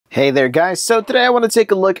Hey there guys, so today I want to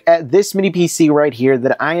take a look at this mini PC right here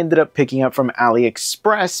that I ended up picking up from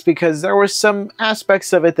AliExpress because there were some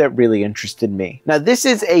aspects of it that really interested me. Now this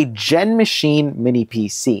is a GenMachine Mini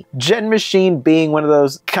PC. GenMachine being one of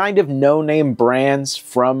those kind of no-name brands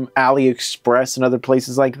from AliExpress and other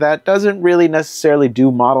places like that, doesn't really necessarily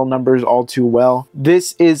do model numbers all too well.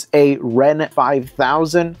 This is a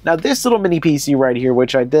REN5000. Now this little mini PC right here,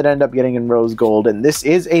 which I did end up getting in rose gold, and this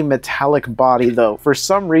is a metallic body though. For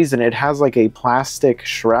some reason it has like a plastic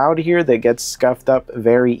shroud here that gets scuffed up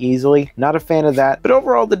very easily. Not a fan of that, but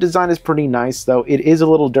overall the design is pretty nice though. It is a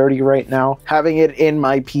little dirty right now. Having it in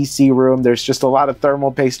my PC room, there's just a lot of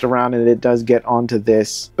thermal paste around and it does get onto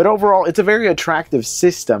this. But overall, it's a very attractive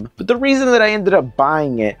system. But the reason that I ended up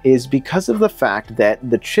buying it is because of the fact that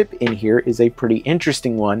the chip in here is a pretty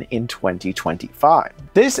interesting one in 2025.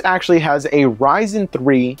 This actually has a Ryzen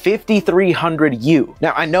 3 5300U.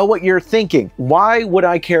 Now I know what you're thinking. Why would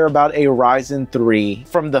I care about a Ryzen 3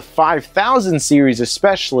 from the 5000 series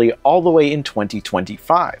especially all the way in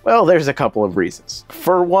 2025? Well, there's a couple of reasons.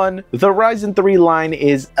 For one, the Ryzen 3 line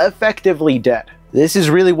is effectively dead. This is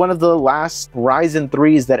really one of the last Ryzen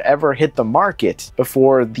 3s that ever hit the market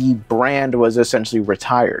before the brand was essentially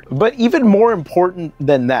retired. But even more important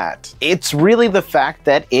than that, it's really the fact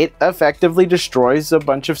that it effectively destroys a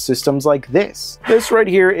bunch of systems like this. This right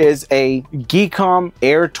here is a Geekom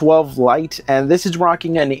Air 12 Lite, and this is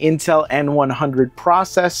rocking an Intel N100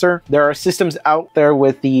 processor. There are systems out there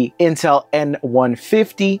with the Intel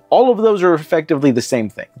N150. All of those are effectively the same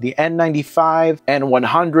thing. The N95,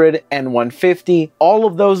 N100, N150, all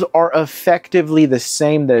of those are effectively the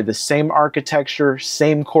same. They're the same architecture,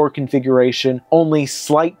 same core configuration, only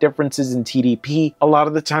slight differences in TDP. A lot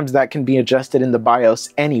of the times that can be adjusted in the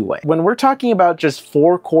BIOS anyway. When we're talking about just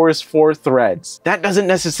 4 cores, 4 threads, that doesn't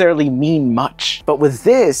necessarily mean much. But with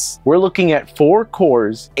this, we're looking at 4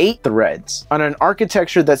 cores, 8 threads on an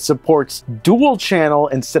architecture that supports dual channel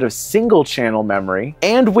instead of single channel memory,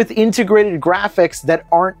 and with integrated graphics that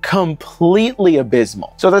aren't completely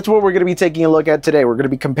abysmal. So that's what we're going to be taking a look at today. We're going to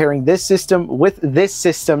be comparing this system with this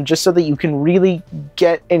system just so that you can really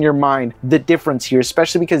get in your mind the difference here,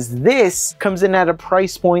 especially because this comes in at a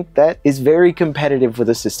price point that is very competitive with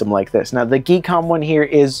a system like this. Now the Geekom one here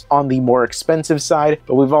is on the more expensive side,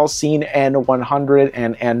 but we've all seen N100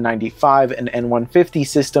 and N95 and N150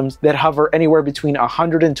 systems that hover anywhere between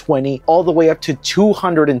 $120 all the way up to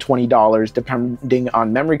 $220 depending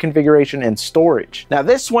on memory configuration and storage. Now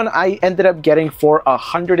this one I ended up getting for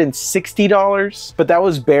 $160, but that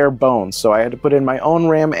was bare bones, so I had to put in my own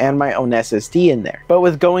RAM and my own SSD in there. But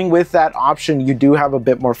with going with that option, you do have a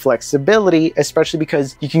bit more flexibility, especially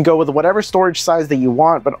because you can go with whatever storage size that you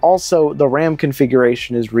want, but also the RAM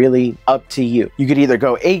configuration is really up to you. You could either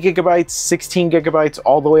go 8 gigabytes, 16 gigabytes,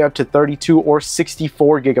 all the way up to 32 or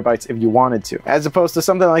 64 gigabytes if you wanted to, as opposed to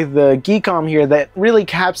something like the Geekom here that really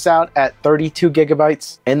caps out at 32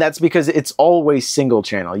 gigabytes, and that's because it's always single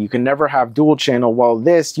channel. You can never have dual channel, while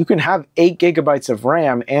this, you can have 8 gigabytes of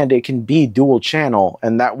RAM and it can be dual channel,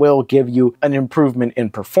 and that will give you an improvement in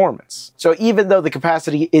performance. So even though the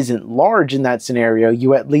capacity isn't large in that scenario,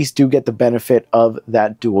 you at least do get the benefit of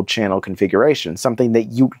that dual channel configuration, something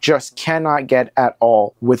that you just cannot get at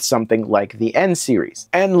all with something like the N series.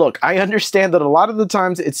 And look, I understand that a lot of the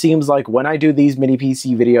times it seems like when I do these mini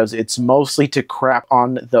PC videos, it's mostly to crap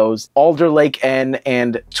on those Alder Lake N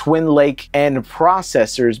and Twin Lake N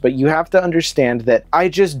processors, but you have to understand that I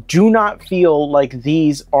just do not feel like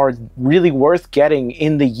these are really worth getting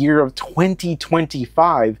in the year of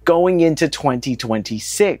 2025 going into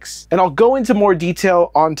 2026. And I'll go into more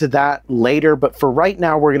detail onto that later, but for right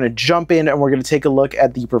now we're going to jump in and we're going to take a look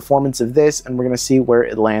at the performance of this, and we're going to see where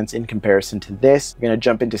it lands in comparison to this. We're going to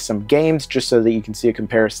jump into some games just so that you can see a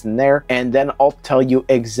comparison there, and then I'll tell you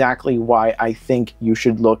exactly why I think you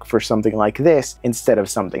should look for something like this instead of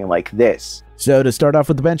something like this. So to start off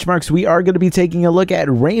with the benchmarks, we are going to be taking a look at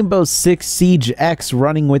Rainbow Six Siege X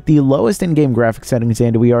running with the lowest in-game graphics settings,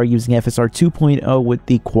 and we are using FSR 2.0 with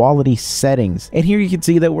the quality settings. And here you can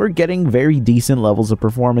see that we're getting very decent levels of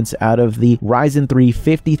performance out of the Ryzen 3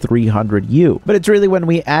 5300U. But it's really when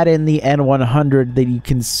we add in the N100 that you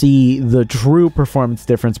can see the true performance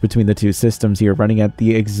difference between the two systems here running at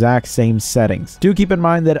the exact same settings. Do keep in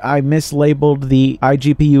mind that I mislabeled the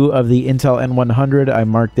iGPU of the Intel N100. I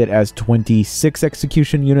marked it as 26 6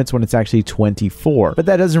 execution units when it's actually 24. But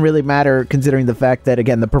that doesn't really matter considering the fact that,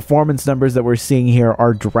 again, the performance numbers that we're seeing here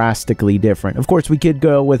are drastically different. Of course, we could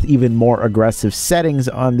go with even more aggressive settings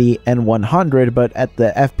on the N100, but at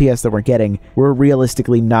the FPS that we're getting, we're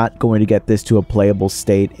realistically not going to get this to a playable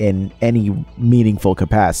state in any meaningful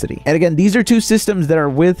capacity. And again, these are two systems that are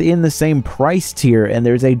within the same price tier, and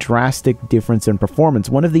there's a drastic difference in performance.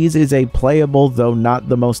 One of these is a playable, though not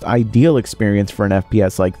the most ideal experience for an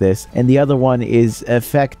FPS like this, and the other one is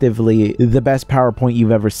effectively the best PowerPoint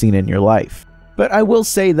you've ever seen in your life. But I will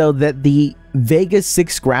say, though, that the Vega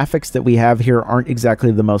 6 graphics that we have here aren't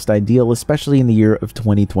exactly the most ideal, especially in the year of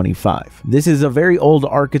 2025. This is a very old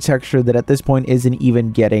architecture that at this point isn't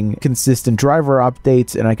even getting consistent driver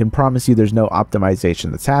updates, and I can promise you there's no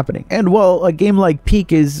optimization that's happening. And while a game like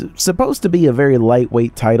Peak is supposed to be a very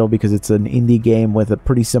lightweight title because it's an indie game with a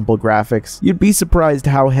pretty simple graphics, you'd be surprised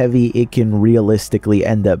how heavy it can realistically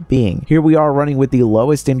end up being. Here we are running with the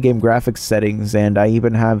lowest in-game graphics settings, and I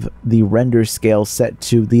even have the render scale set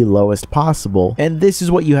to the lowest possible. And this is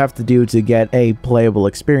what you have to do to get a playable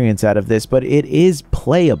experience out of this, but it is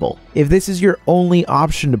playable. If this is your only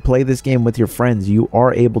option to play this game with your friends, you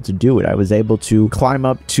are able to do it. I was able to climb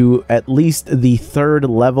up to at least the 3rd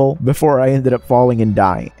level before I ended up falling and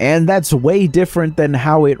dying. And that's way different than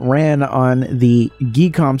how it ran on the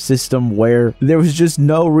Geekom system, where there was just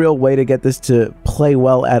no real way to get this to play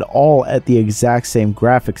well at all at the exact same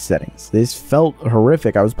graphics settings. This felt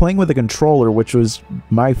horrific. I was playing with a controller, which was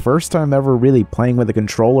my first time ever really playing with a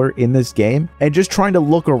controller in this game, and just trying to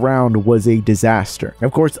look around was a disaster.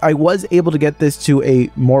 Of course, I was able to get this to a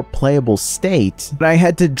more playable state, but I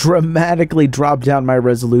had to dramatically drop down my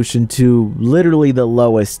resolution to literally the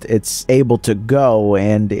lowest it's able to go,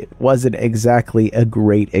 and it wasn't exactly a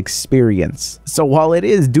great experience. So while it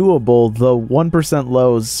is doable, the 1%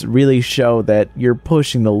 lows really show that you're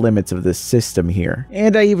pushing the limits of this system here.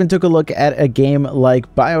 And I even took a look at a game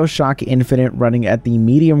like BioShock Infinite running at the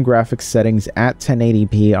medium graphics settings at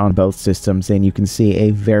 1080p on both systems, and you can see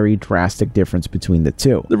a very drastic difference between the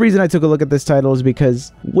two. The reason I took a look at this title is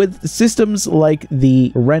because with systems like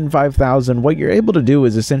the REN5000, what you're able to do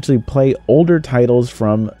is essentially play older titles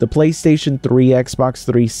from the PlayStation 3, Xbox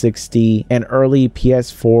 360, and early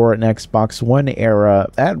PS4 and Xbox One era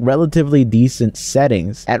at relatively decent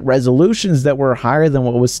settings, at resolutions that were higher than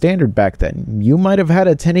what was standard back then. You might have had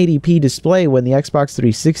a 1080p display when the Xbox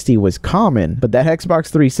 360 was common, but that Xbox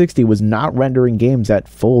 360 was not rendering games at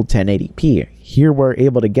full 1080p. Here we're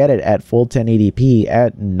able to get it at full 1080p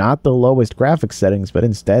at not the lowest graphics settings, but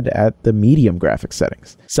instead at the medium graphics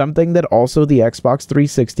settings. Something that also the Xbox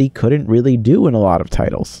 360 couldn't really do in a lot of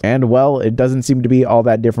titles. And well, it doesn't seem to be all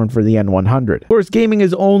that different for the N100. Of course, gaming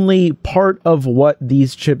is only part of what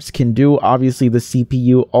these chips can do. Obviously, the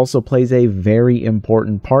CPU also plays a very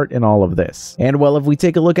important part in all of this. And well, if we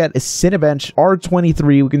take a look at Cinebench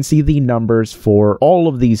R23, we can see the numbers for all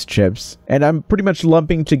of these chips. And I'm pretty much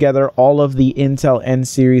lumping together all of the Intel N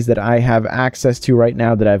series that I have access to right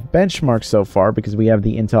now that I've benchmarked so far, because we have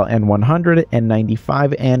the Intel N100,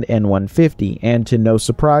 N95, and N150, and to no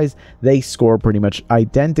surprise, they score pretty much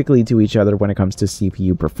identically to each other when it comes to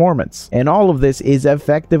CPU performance. And all of this is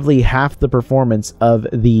effectively half the performance of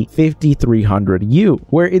the 5300U,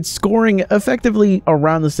 where it's scoring effectively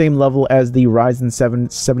around the same level as the Ryzen 7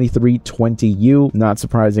 7320U, not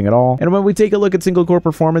surprising at all. And when we take a look at single core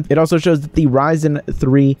performance, it also shows that the Ryzen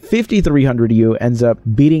 3 5300U ends up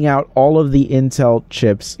beating out all of the Intel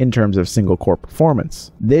chips in terms of single core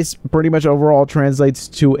performance. This pretty much overall translates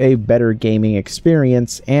to a better gaming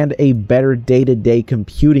experience and a better day-to-day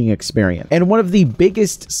computing experience. And one of the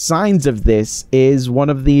biggest signs of this is one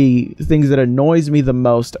of the things that annoys me the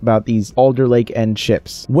most about these Alder Lake N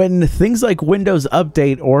chips. When things like Windows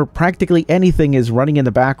Update or practically anything is running in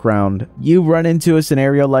the background, you run into a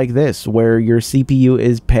scenario like this where your CPU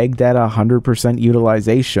is pegged at 100%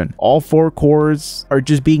 utilization. All 4 cores are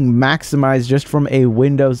just being maximized just from a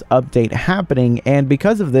Windows update happening, and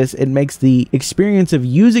because of this, it makes the experience of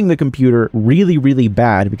using the computer really, really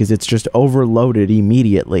bad because it's just overloaded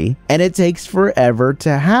immediately, and it takes forever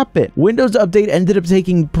to happen. Windows Update ended up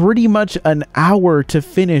taking pretty much an hour to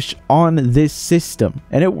finish on this system,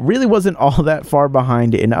 and it really wasn't all that far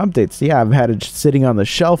behind in updates. Yeah, I've had it sitting on the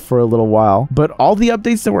shelf for a little while, but all the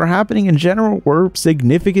updates that were happening in general were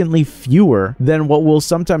significantly fewer than what will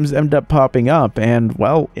sometimes end up popping up. And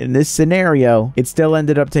well, in this scenario, it still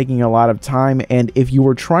ended up taking a lot of time, and if you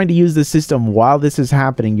were trying to use the system while this is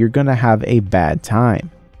happening, you're gonna have a bad time.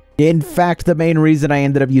 In fact, the main reason I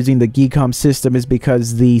ended up using the Geekom system is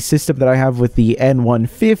because the system that I have with the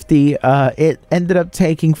N150, it ended up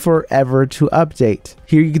taking forever to update.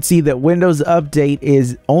 Here you can see that Windows Update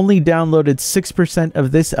is only downloaded 6%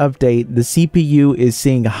 of this update. The CPU is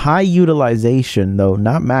seeing high utilization, though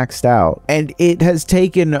not maxed out. And it has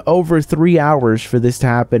taken over 3 hours for this to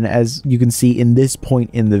happen, as you can see in this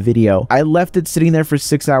point in the video. I left it sitting there for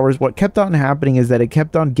 6 hours. What kept on happening is that it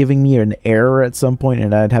kept on giving me an error at some point,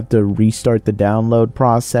 and I'd have to restart the download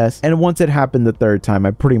process. And once it happened the third time,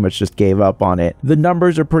 I pretty much just gave up on it. The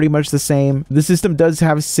numbers are pretty much the same. The system does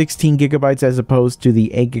have 16 gigabytes as opposed to the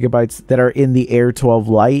 8 gigabytes that are in the Air 12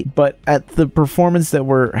 Lite, but at the performance that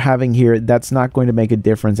we're having here, that's not going to make a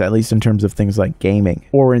difference, at least in terms of things like gaming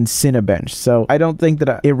or in Cinebench. So I don't think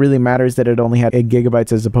that it really matters that it only had 8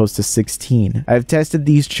 gigabytes as opposed to 16. I've tested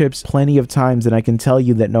these chips plenty of times, and I can tell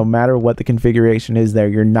you that no matter what the configuration is there,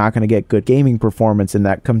 you're not going to get good gaming performance, and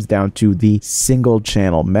that comes down to the single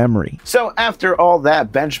channel memory. So after all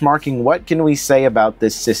that benchmarking, what can we say about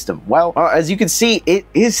this system? Well, as you can see, it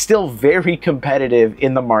is still very competitive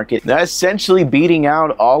in the market, essentially beating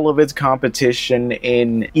out all of its competition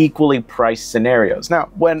in equally priced scenarios. Now,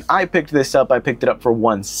 when I picked this up, I picked it up for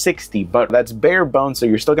 $160, but that's bare bones, so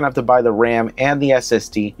you're still gonna have to buy the RAM and the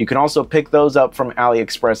SSD. You can also pick those up from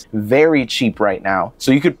AliExpress very cheap right now.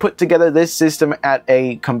 So you could put together this system at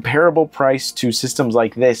a comparable price to systems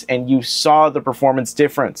like this, and you saw the performance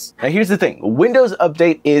difference. Now here's the thing, Windows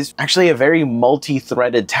Update is actually a very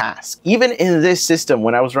multi-threaded task. Even in this system,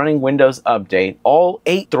 when I was running Windows Update, all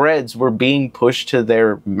 8 threads were being pushed to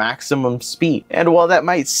their maximum speed. And while that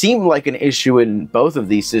might seem like an issue in both of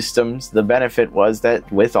these systems, the benefit was that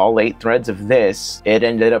with all 8 threads of this, it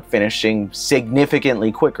ended up finishing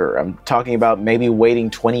significantly quicker. I'm talking about maybe waiting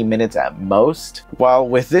 20 minutes at most, while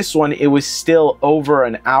with this one, it was still over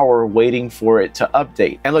an hour waiting for it to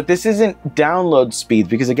update. And look, this isn't download speed,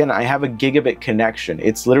 because again, I have a gigabit connection.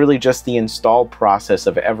 It's literally just the install process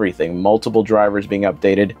of everything, multiple drivers being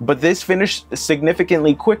updated, but this finished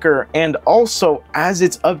significantly quicker. And also, as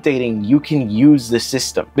it's updating, you can use the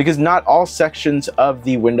system, because not all sections of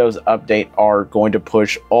the Windows Update are going to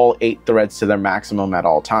push all 8 threads to their maximum at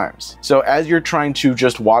all times. So as you're trying to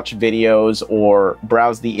just watch videos or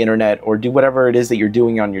browse the internet or do whatever it is that you're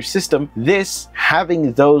doing on your system, this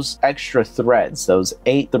having those extra threads, those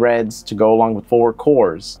 8 threads to go along with 4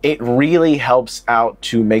 cores, it really helps out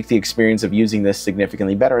to make the experience of using this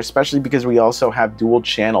significantly better, especially because we also have dual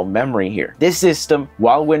channel memory here. This system,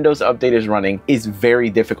 while Windows Update is running, is very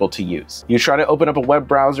difficult to use. You try to open up a web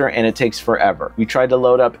browser and it takes forever. You try to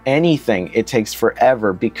load up anything, it takes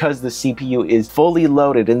forever because the CPU is fully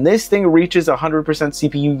loaded, and this thing reaches 100%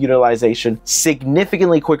 CPU utilization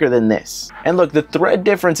significantly quicker than this. And look, the thread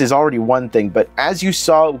difference is already one thing, but as you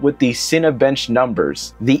saw with the Cinebench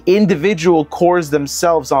numbers, the individual cores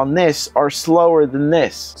themselves on this are slower than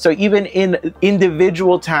this. So even in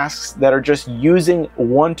individual tasks that are just using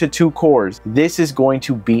 1 to 2 cores, this is going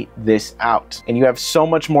to beat this out, and you have so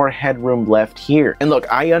much more headroom left here. And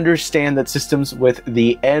look, I understand that systems with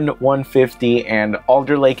the N150 and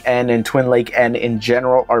Alder Lake N and Twin Lake N in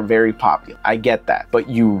general are very popular. I get that, but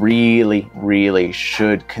you really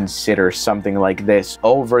should consider something like this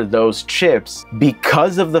over those chips,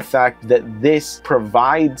 because of the fact that this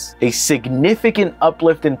provides a significant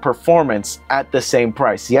uplift in performance at the same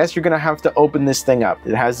price. Yes, you're gonna have to open this thing up.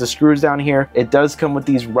 It has the screws down here. It does come with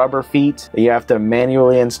these rubber feet that you have to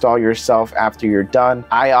manually install yourself after you're done.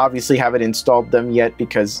 I obviously haven't installed them yet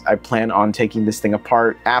because I plan on taking this thing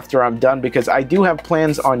apart after I'm done, because I do have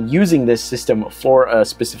plans on using this system for a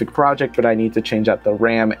specific project, but I need to change out the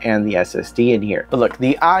RAM and the SSD in here. But look,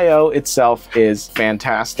 the IO itself is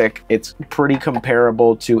fantastic. It's pretty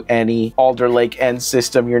comparable to any Alder Lake N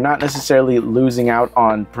system. You're not necessarily losing out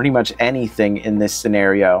on pretty much anything in this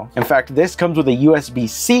scenario. In fact, this comes with a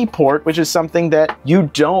USB-C port, which is something that you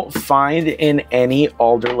don't find in any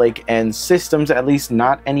Alder Lake N systems, at least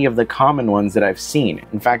not any of the common ones that I've seen.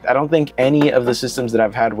 In fact, I don't think any of the systems that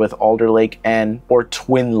I've had with Alder Lake N or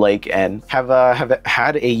Twin Lake N have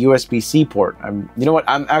had a USB-C port. You know what?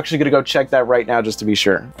 I'm actually gonna go check that right now just to be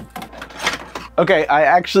sure. Okay, I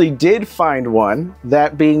actually did find one,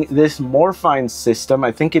 that being this Morphine system.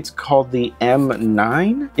 I think it's called the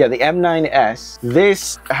M9? Yeah, the M9S.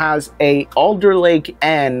 This has a Alder Lake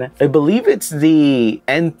N, I believe it's the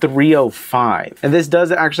N305. And this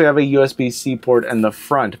does actually have a USB-C port in the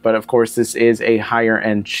front, but of course this is a higher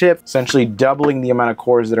end chip, essentially doubling the amount of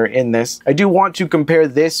cores that are in this. I do want to compare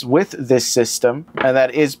this with this system, and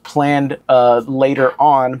that is planned later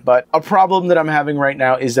on, but a problem that I'm having right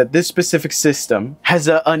now is that this specific system system has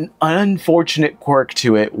an unfortunate quirk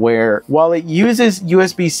to it where while it uses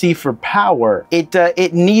USB-C for power,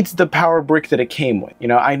 it needs the power brick that it came with. You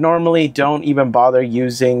know, I normally don't even bother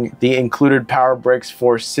using the included power bricks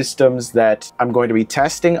for systems that I'm going to be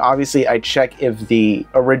testing. Obviously, I check if the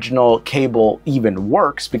original cable even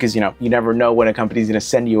works because, you know, you never know when a company's going to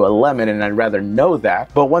send you a lemon, and I'd rather know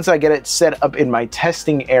that. But once I get it set up in my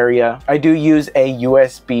testing area, I do use a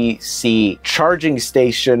USB-C charging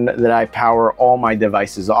station that I power all my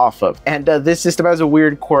devices off of. And this system has a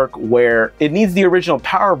weird quirk where it needs the original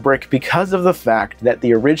power brick because of the fact that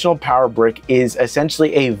the original power brick is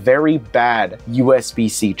essentially a very bad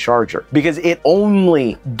USB-C charger because it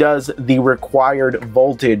only does the required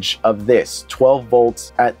voltage of this 12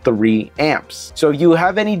 volts at 3 amps. So if you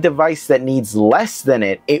have any device that needs less than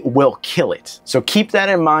it, it will kill it. So keep that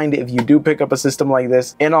in mind if you do pick up a system like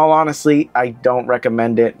this. In all honesty, I don't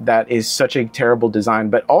recommend it. That is such a terrible design.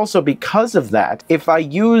 But also because of that, if I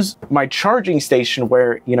use my charging station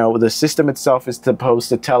where, you know, the system itself is supposed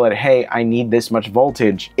to tell it, hey, I need this much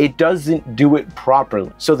voltage, it doesn't do it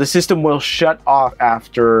properly. So the system will shut off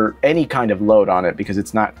after any kind of load on it because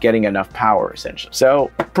it's not getting enough power essentially.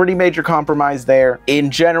 So pretty major compromise there.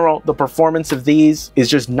 In general, the performance of these is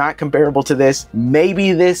just not comparable to this.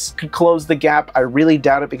 Maybe this could close the gap. I really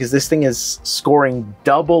doubt it because this thing is scoring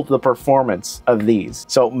double the performance of these.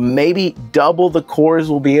 So maybe double the cores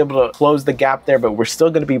will be able to close the gap there, but we're still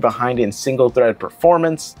going to be behind in single thread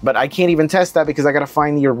performance. But I can't even test that because I got to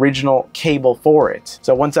find the original cable for it.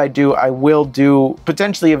 So once I do, I will do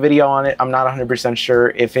potentially a video on it. I'm not 100% sure.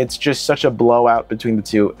 If it's just such a blowout between the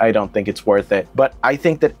two, I don't think it's worth it. But I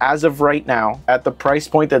think that as of right now, at the price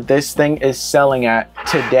point that this thing is selling at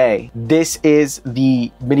today, this is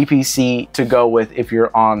the mini PC to go with if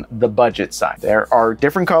you're on the budget side. There are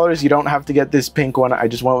different colors. You don't have to get this pink one. I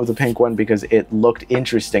just went with the pink one because it looked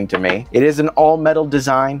interesting to me. It is an all metal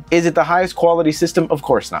design. Is it the highest quality system? Of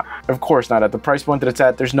course not. Of course not. At the price point that it's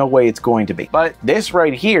at, there's no way it's going to be. But this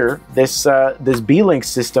right here, this B-Link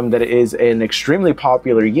system that is an extremely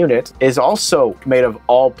popular unit is also made of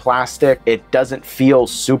all plastic. It doesn't feel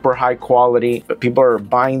super high quality, but people are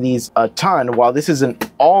buying these a ton while this is an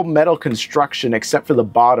all metal construction except for the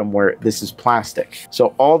bottom where this is plastic.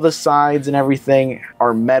 So all the sides and everything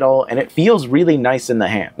are metal and it feels really nice in the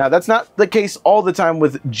hand. Now that's not the case all the time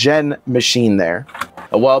with GenMachine there.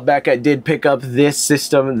 A while back I did pick up this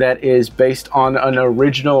system that is based on an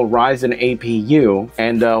original Ryzen APU,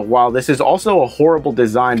 and while this is also a horrible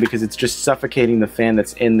design because it's just suffocating the fan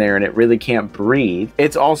that's in there and it really can't breathe,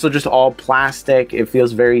 it's also just all plastic. It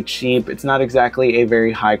feels very cheap. It's not exactly a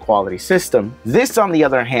very high quality system. This on the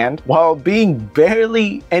other hand, while being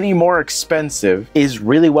barely any more expensive, is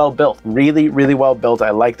really well built. Really well built. I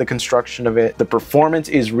like the construction of it. The performance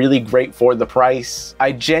is really great for the price.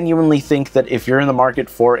 I genuinely think that if you're in the market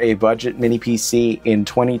for a budget mini PC in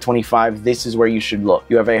 2025, this is where you should look.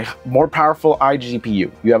 You have a more powerful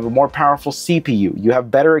iGPU, you have a more powerful CPU, you have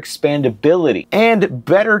better expandability and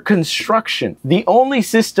better construction. The only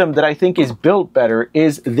system that I think is built better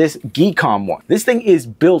is this Geekom one. This thing is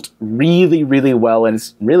built really well, and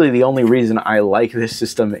it's really the only reason I like this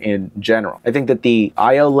system in general. I think that the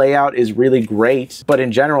IO layout is really great, but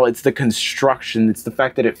in general, it's the construction, it's the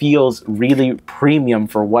fact that it feels really premium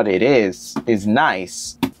for what it is nice.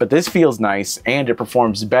 But this feels nice and it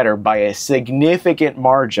performs better by a significant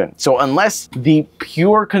margin. So unless the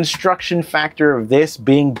pure construction factor of this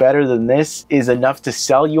being better than this is enough to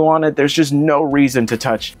sell you on it, there's just no reason to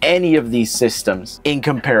touch any of these systems in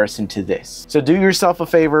comparison to this. So do yourself a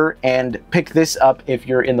favor and pick this up if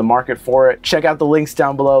you're in the market for it. Check out the links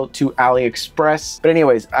down below to AliExpress. But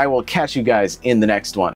anyways, I will catch you guys in the next one.